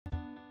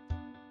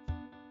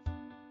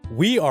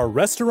We are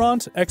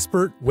Restaurant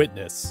Expert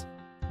Witness.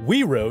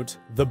 We wrote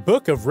the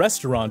Book of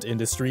Restaurant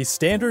Industry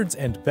Standards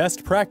and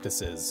Best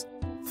Practices.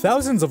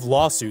 Thousands of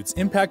lawsuits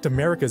impact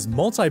America's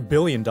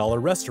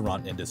multi-billion-dollar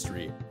restaurant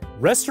industry.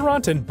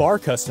 Restaurant and bar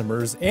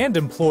customers and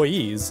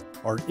employees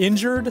are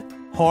injured,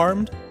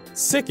 harmed,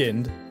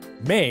 sickened,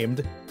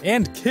 maimed,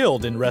 and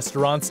killed in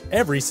restaurants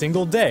every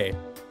single day.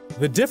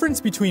 The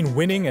difference between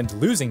winning and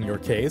losing your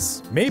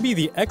case may be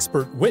the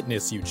expert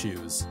witness you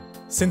choose.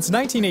 Since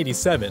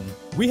 1987,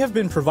 we have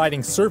been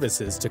providing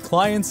services to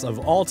clients of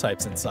all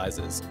types and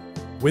sizes.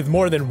 With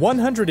more than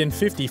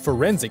 150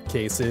 forensic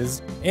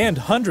cases and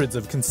hundreds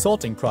of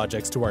consulting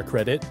projects to our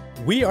credit,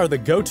 we are the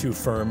go-to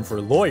firm for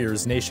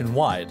lawyers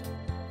nationwide.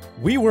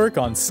 We work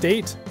on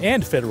state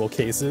and federal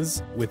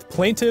cases with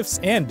plaintiffs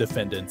and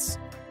defendants.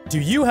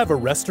 Do you have a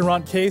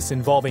restaurant case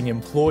involving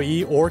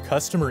employee or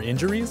customer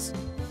injuries?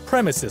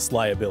 Premises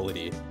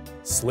liability,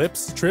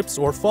 slips, trips,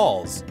 or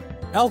falls,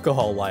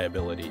 alcohol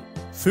liability,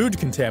 food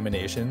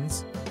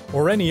contaminations,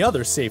 or any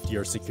other safety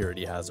or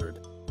security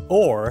hazard?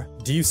 Or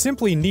do you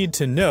simply need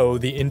to know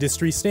the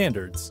industry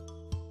standards?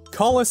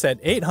 Call us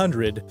at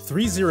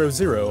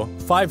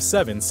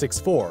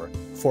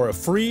 800-300-5764 for a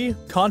free,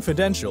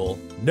 confidential,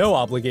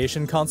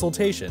 no-obligation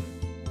consultation.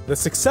 The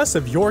success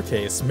of your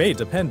case may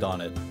depend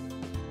on it.